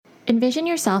Envision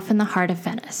yourself in the heart of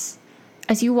Venice.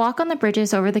 As you walk on the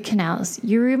bridges over the canals,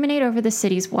 you ruminate over the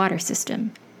city's water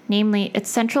system, namely its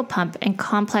central pump and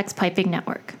complex piping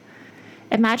network.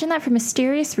 Imagine that for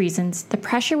mysterious reasons, the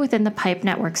pressure within the pipe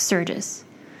network surges.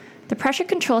 The pressure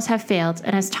controls have failed,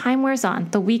 and as time wears on,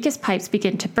 the weakest pipes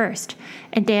begin to burst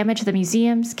and damage the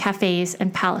museums, cafes,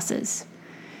 and palaces.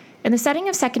 In the setting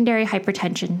of secondary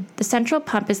hypertension, the central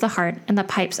pump is the heart and the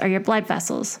pipes are your blood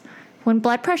vessels. When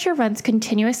blood pressure runs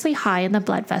continuously high in the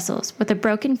blood vessels with a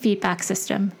broken feedback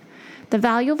system, the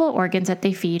valuable organs that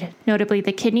they feed, notably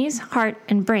the kidneys, heart,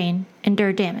 and brain,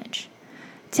 endure damage.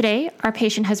 Today, our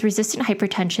patient has resistant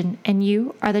hypertension, and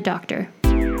you are the doctor.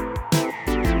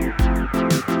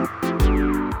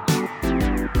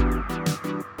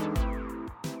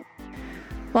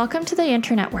 Welcome to the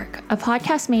Internetwork, a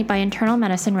podcast made by internal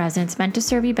medicine residents meant to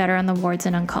serve you better on the wards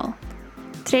and on call.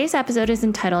 Today's episode is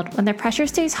entitled, When the Pressure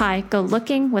Stays High, Go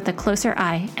Looking with a Closer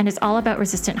Eye, and is all about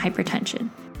resistant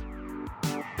hypertension.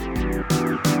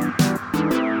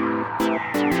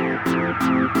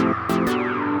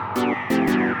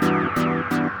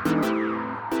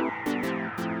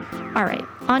 All right,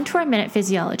 on to our minute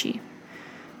physiology.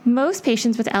 Most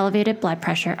patients with elevated blood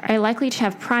pressure are likely to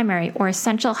have primary or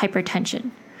essential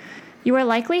hypertension. You are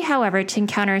likely, however, to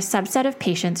encounter a subset of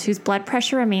patients whose blood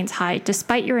pressure remains high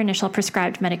despite your initial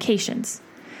prescribed medications.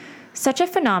 Such a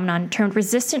phenomenon, termed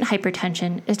resistant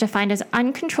hypertension, is defined as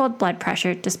uncontrolled blood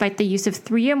pressure despite the use of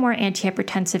 3 or more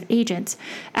antihypertensive agents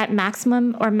at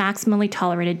maximum or maximally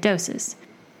tolerated doses,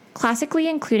 classically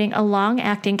including a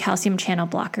long-acting calcium channel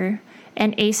blocker,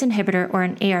 an ACE inhibitor or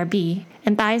an ARB,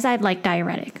 and thiazide-like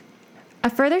diuretic. A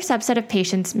further subset of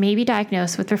patients may be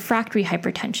diagnosed with refractory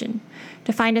hypertension,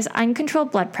 defined as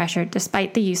uncontrolled blood pressure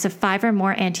despite the use of 5 or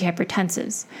more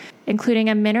antihypertensives, including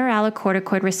a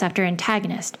mineralocorticoid receptor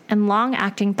antagonist and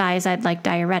long-acting thiazide-like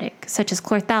diuretic, such as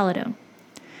chlorthalidone.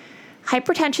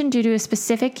 Hypertension due to a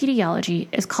specific etiology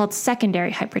is called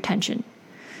secondary hypertension.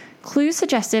 Clues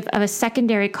suggestive of a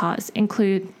secondary cause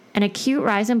include an acute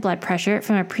rise in blood pressure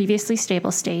from a previously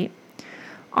stable state,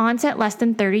 onset less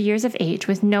than 30 years of age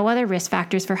with no other risk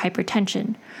factors for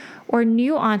hypertension, or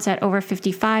new onset over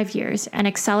 55 years and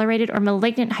accelerated or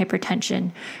malignant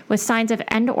hypertension with signs of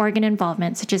end organ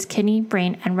involvement such as kidney,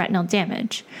 brain, and retinal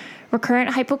damage,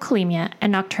 recurrent hypokalemia,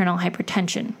 and nocturnal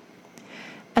hypertension.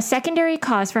 A secondary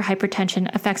cause for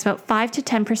hypertension affects about 5 to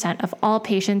 10% of all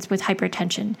patients with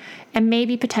hypertension and may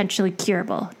be potentially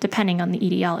curable, depending on the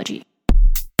etiology.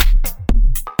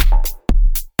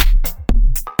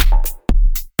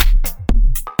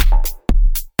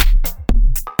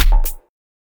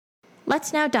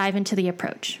 Let's now dive into the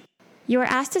approach. You are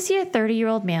asked to see a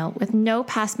 30-year-old male with no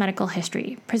past medical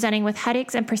history, presenting with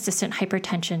headaches and persistent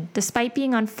hypertension, despite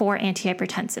being on 4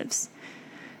 antihypertensives.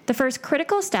 The first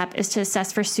critical step is to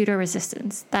assess for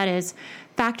pseudoresistance, that is,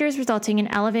 factors resulting in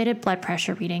elevated blood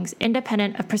pressure readings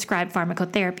independent of prescribed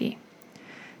pharmacotherapy.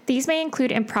 These may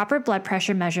include improper blood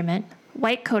pressure measurement,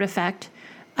 white coat effect,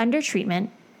 undertreatment,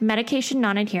 medication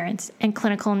non-adherence, and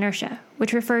clinical inertia,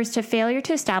 which refers to failure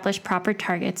to establish proper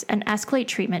targets and escalate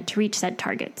treatment to reach said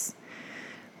targets.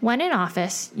 When in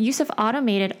office, use of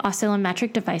automated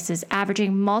oscillometric devices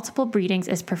averaging multiple readings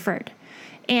is preferred,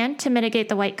 and to mitigate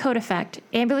the white coat effect,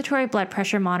 ambulatory blood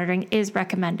pressure monitoring is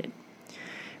recommended.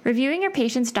 Reviewing your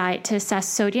patient's diet to assess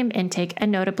sodium intake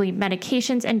and notably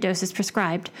medications and doses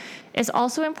prescribed is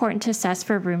also important to assess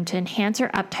for room to enhance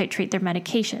or up-titrate their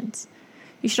medications.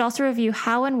 You should also review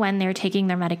how and when they are taking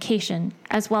their medication,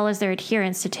 as well as their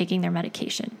adherence to taking their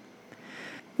medication.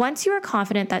 Once you are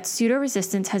confident that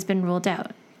pseudoresistance has been ruled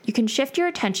out, you can shift your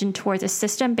attention towards a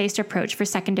system-based approach for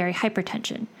secondary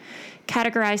hypertension,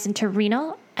 categorized into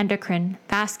renal, endocrine,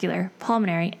 vascular,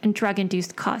 pulmonary, and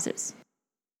drug-induced causes.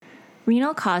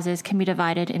 Renal causes can be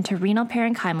divided into renal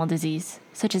parenchymal disease,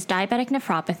 such as diabetic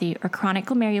nephropathy or chronic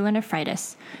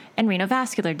glomerulonephritis, and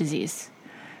renovascular disease.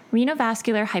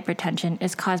 Renovascular hypertension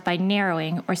is caused by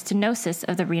narrowing or stenosis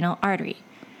of the renal artery.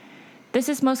 This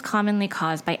is most commonly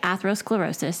caused by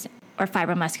atherosclerosis or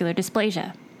fibromuscular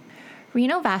dysplasia.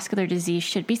 Renovascular disease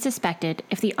should be suspected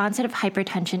if the onset of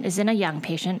hypertension is in a young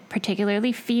patient,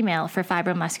 particularly female for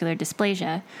fibromuscular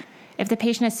dysplasia, if the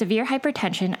patient has severe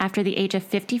hypertension after the age of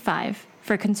 55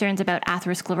 for concerns about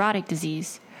atherosclerotic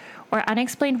disease, or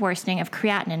unexplained worsening of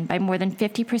creatinine by more than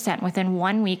 50% within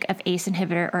 1 week of ACE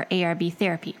inhibitor or ARB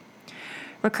therapy.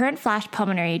 Recurrent flash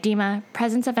pulmonary edema,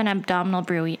 presence of an abdominal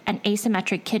bruit, and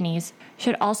asymmetric kidneys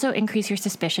should also increase your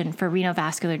suspicion for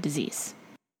renovascular disease.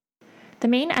 The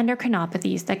main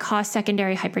endocrinopathies that cause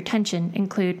secondary hypertension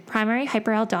include primary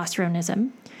hyperaldosteronism,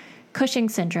 Cushing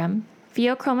syndrome,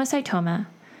 pheochromocytoma,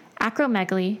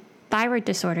 acromegaly, thyroid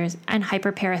disorders, and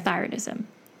hyperparathyroidism.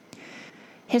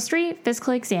 History,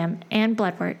 physical exam, and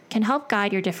blood work can help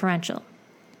guide your differential.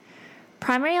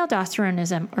 Primary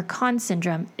aldosteronism, or Conn's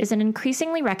syndrome, is an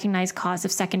increasingly recognized cause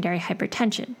of secondary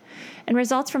hypertension and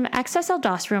results from excess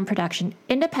aldosterone production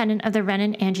independent of the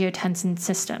renin-angiotensin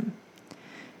system.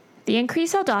 The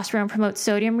increased aldosterone promotes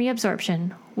sodium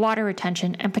reabsorption, water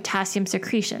retention, and potassium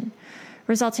secretion,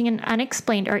 resulting in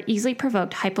unexplained or easily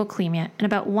provoked hypokalemia in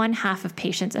about 1/2 of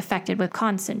patients affected with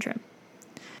Conn's syndrome.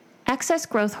 Excess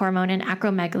growth hormone and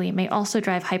acromegaly may also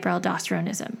drive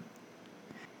hyperaldosteronism.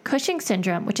 Cushing's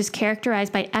syndrome, which is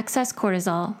characterized by excess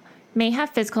cortisol, may have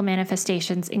physical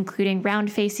manifestations including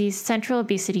round faces, central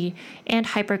obesity, and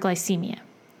hyperglycemia.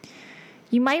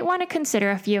 You might want to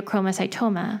consider a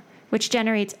pheochromocytoma, which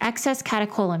generates excess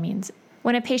catecholamines,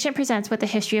 when a patient presents with a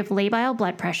history of labile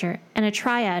blood pressure and a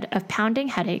triad of pounding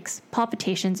headaches,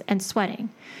 palpitations, and sweating,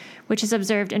 which is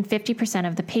observed in 50%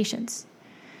 of the patients.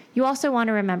 You also want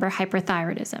to remember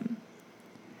hyperthyroidism.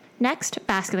 Next,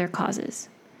 vascular causes.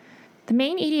 The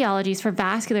main etiologies for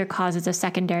vascular causes of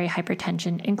secondary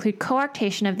hypertension include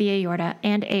coarctation of the aorta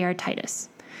and aortitis,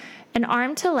 an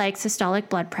arm-to-leg systolic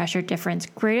blood pressure difference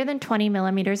greater than 20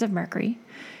 millimeters of mercury,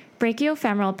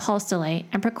 brachiofemoral pulse delay,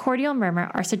 and precordial murmur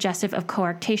are suggestive of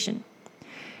coarctation.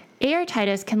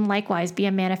 Aortitis can likewise be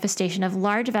a manifestation of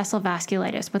large vessel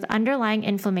vasculitis with underlying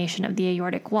inflammation of the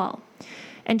aortic wall,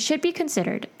 and should be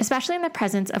considered, especially in the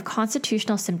presence of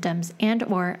constitutional symptoms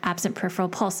and/or absent peripheral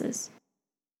pulses.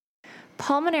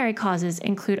 Pulmonary causes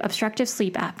include obstructive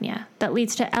sleep apnea that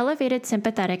leads to elevated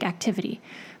sympathetic activity,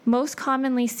 most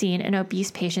commonly seen in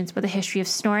obese patients with a history of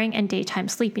snoring and daytime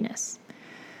sleepiness.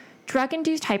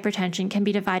 Drug-induced hypertension can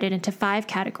be divided into 5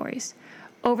 categories: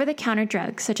 over-the-counter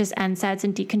drugs such as NSAIDs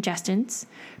and decongestants,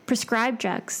 prescribed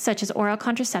drugs such as oral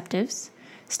contraceptives,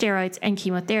 steroids, and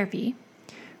chemotherapy,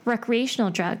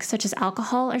 recreational drugs such as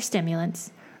alcohol or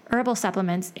stimulants, herbal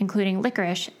supplements including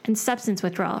licorice, and substance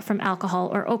withdrawal from alcohol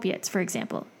or opiates, for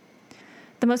example.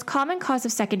 The most common cause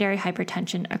of secondary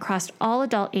hypertension across all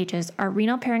adult ages are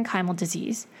renal parenchymal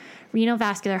disease, renal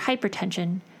vascular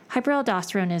hypertension,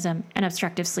 hyperaldosteronism, and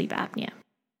obstructive sleep apnea.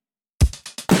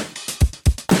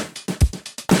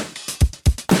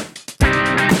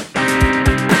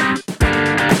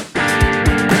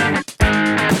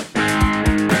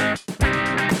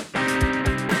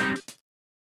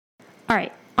 All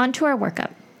right, on to our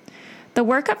workup. The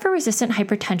workup for resistant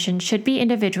hypertension should be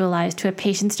individualized to a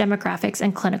patient's demographics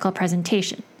and clinical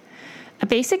presentation. A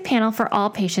basic panel for all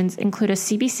patients include a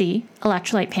CBC,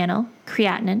 electrolyte panel,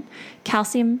 creatinine,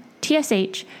 calcium,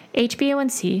 TSH,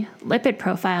 HbA1c, lipid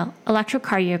profile,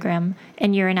 electrocardiogram,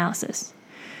 and urinalysis.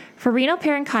 For renal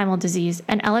parenchymal disease,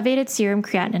 an elevated serum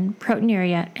creatinine,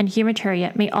 proteinuria, and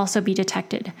hematuria may also be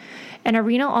detected, and a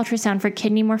renal ultrasound for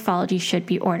kidney morphology should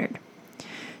be ordered.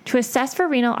 To assess for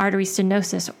renal artery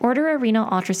stenosis, order a renal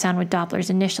ultrasound with Dopplers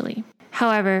initially.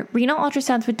 However, renal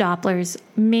ultrasounds with Dopplers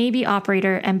may be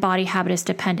operator and body habitus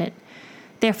dependent.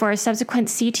 Therefore, a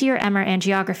subsequent CT or MR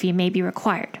angiography may be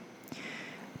required.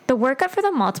 The workup for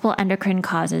the multiple endocrine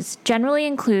causes generally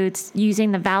includes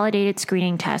using the validated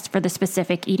screening test for the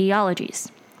specific etiologies.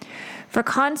 For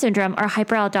Conn's syndrome or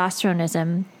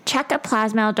hyperaldosteronism, check a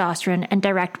plasma aldosterone and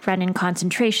direct renin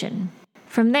concentration.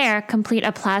 From there, complete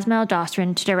a plasma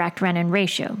aldosterone to direct renin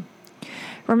ratio.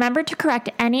 Remember to correct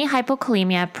any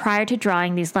hypokalemia prior to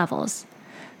drawing these levels.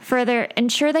 Further,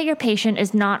 ensure that your patient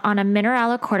is not on a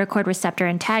mineralocorticoid receptor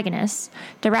antagonist,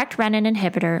 direct renin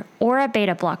inhibitor, or a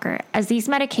beta blocker, as these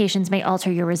medications may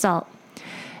alter your result.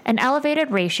 An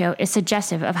elevated ratio is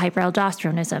suggestive of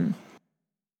hyperaldosteronism.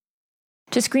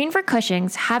 To screen for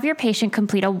Cushing's, have your patient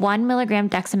complete a 1 mg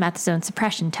dexamethasone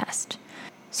suppression test.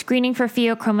 Screening for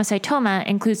pheochromocytoma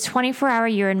includes 24-hour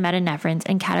urine metanephrines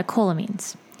and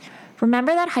catecholamines.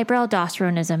 Remember that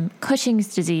hyperaldosteronism,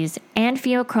 Cushing's disease, and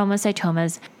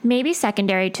pheochromocytomas may be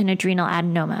secondary to an adrenal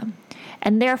adenoma,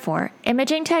 and therefore,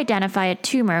 imaging to identify a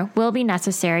tumor will be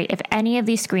necessary if any of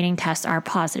these screening tests are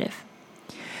positive.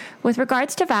 With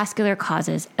regards to vascular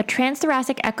causes, a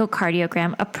transthoracic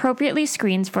echocardiogram appropriately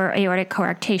screens for aortic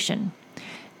coarctation.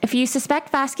 If you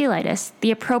suspect vasculitis,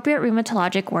 the appropriate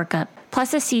rheumatologic workup,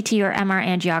 plus a CT or MR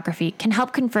angiography, can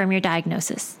help confirm your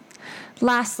diagnosis.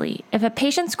 Lastly, if a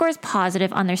patient scores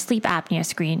positive on their sleep apnea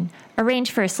screen, arrange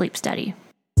for a sleep study.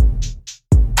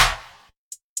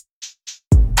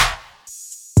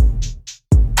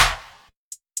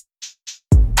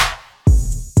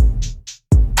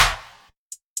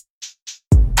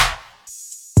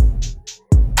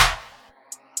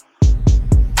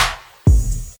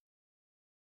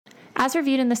 As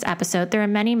reviewed in this episode, there are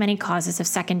many causes of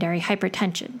secondary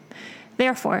hypertension.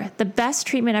 Therefore, the best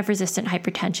treatment of resistant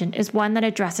hypertension is one that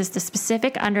addresses the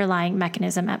specific underlying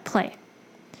mechanism at play.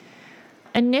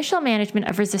 Initial management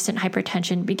of resistant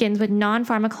hypertension begins with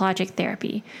non-pharmacologic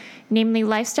therapy, namely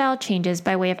lifestyle changes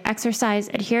by way of exercise,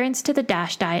 adherence to the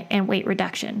DASH diet, and weight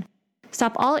reduction.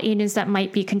 Stop all agents that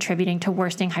might be contributing to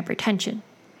worsening hypertension.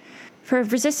 For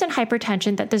resistant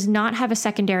hypertension that does not have a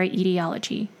secondary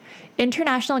etiology,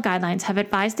 international guidelines have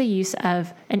advised the use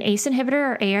of an ACE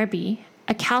inhibitor or ARB,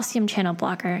 a calcium channel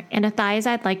blocker, and a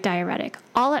thiazide-like diuretic,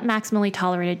 all at maximally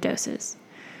tolerated doses.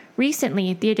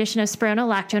 Recently, the addition of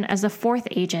spironolactone as the fourth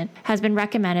agent has been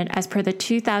recommended as per the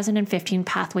 2015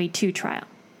 Pathway 2 trial.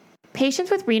 Patients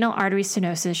with renal artery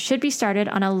stenosis should be started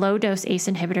on a low-dose ACE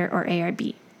inhibitor or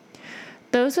ARB.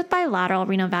 Those with bilateral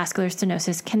renal vascular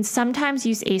stenosis can sometimes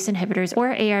use ACE inhibitors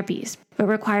or ARBs, but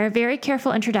require very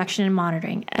careful introduction and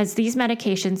monitoring, as these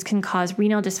medications can cause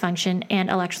renal dysfunction and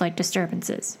electrolyte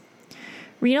disturbances.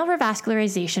 Renal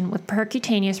revascularization with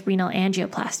percutaneous renal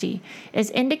angioplasty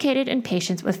is indicated in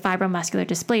patients with fibromuscular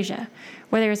dysplasia,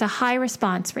 where there is a high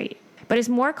response rate, but is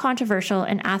more controversial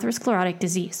in atherosclerotic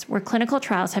disease, where clinical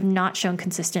trials have not shown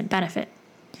consistent benefit.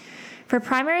 For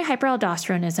primary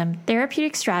hyperaldosteronism,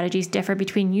 therapeutic strategies differ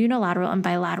between unilateral and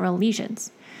bilateral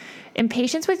lesions. In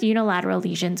patients with unilateral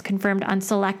lesions confirmed on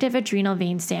selective adrenal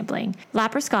vein sampling,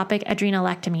 laparoscopic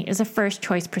adrenalectomy is a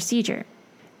first-choice procedure.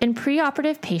 In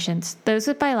preoperative patients, those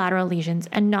with bilateral lesions,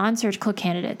 and non-surgical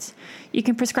candidates, you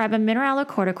can prescribe a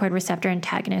mineralocorticoid receptor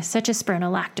antagonist such as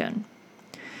spironolactone.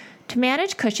 To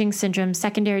manage Cushing's syndrome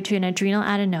secondary to an adrenal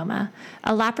adenoma,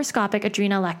 a laparoscopic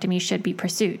adrenalectomy should be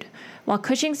pursued, while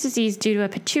Cushing's disease due to a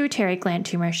pituitary gland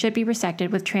tumor should be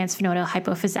resected with transfemoidal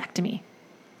hypophysectomy.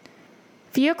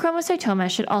 Pheochromocytoma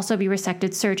should also be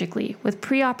resected surgically with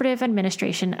preoperative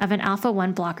administration of an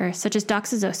alpha-1 blocker such as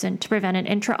doxazosin to prevent an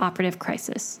intraoperative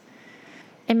crisis.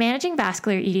 In managing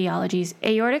vascular etiologies,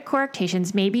 aortic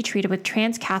coarctations may be treated with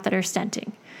transcatheter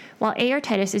stenting, while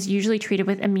aortitis is usually treated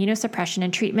with immunosuppression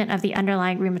and treatment of the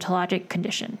underlying rheumatologic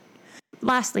condition.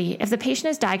 Lastly, if the patient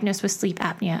is diagnosed with sleep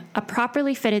apnea, a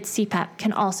properly fitted CPAP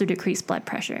can also decrease blood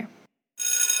pressure.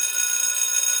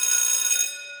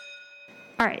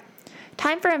 All right.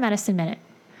 Time for a medicine minute.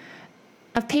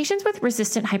 Of patients with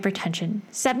resistant hypertension,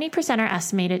 70% are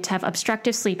estimated to have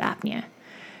obstructive sleep apnea.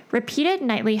 Repeated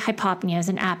nightly hypopneas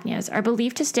and apneas are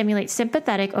believed to stimulate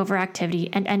sympathetic overactivity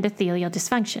and endothelial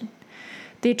dysfunction.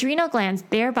 The adrenal glands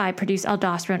thereby produce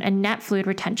aldosterone and net fluid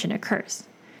retention occurs.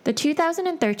 The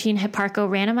 2013 Hipparco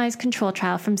randomized control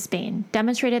trial from Spain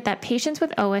demonstrated that patients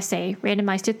with OSA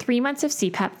randomized to 3 months of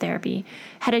CPAP therapy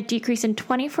had a decrease in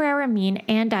 24-hour mean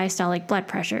and diastolic blood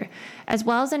pressure, as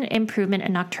well as an improvement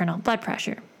in nocturnal blood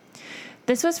pressure.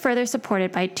 This was further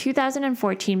supported by a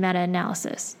 2014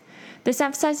 meta-analysis. This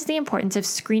emphasizes the importance of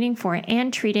screening for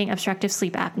and treating obstructive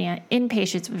sleep apnea in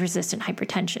patients with resistant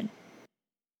hypertension.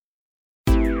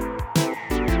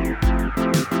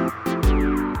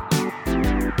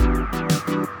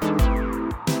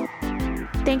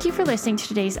 Thank you for listening to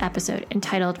today's episode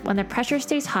entitled When the Pressure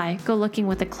Stays High, Go Looking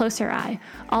with a Closer Eye,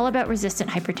 all about resistant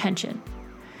hypertension.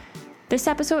 This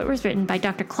episode was written by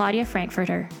Dr. Claudia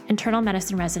Frankfurter, internal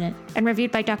medicine resident, and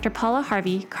reviewed by Dr. Paula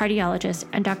Harvey, cardiologist,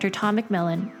 and Dr. Tom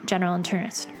McMillan, general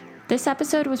internist. This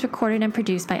episode was recorded and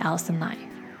produced by Allison Lai.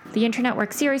 The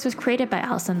Internetwork series was created by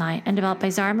Allison Lai and developed by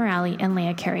Zara Morali and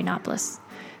Leah Karinopoulos.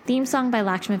 Theme song by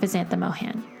Lakshmi Vizantha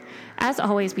Mohan. As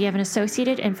always, we have an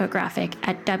associated infographic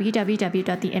at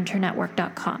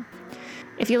www.theinternetwork.com.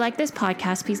 If you like this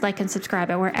podcast, please like and subscribe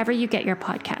at wherever you get your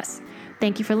podcasts.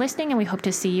 Thank you for listening, and we hope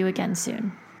to see you again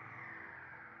soon.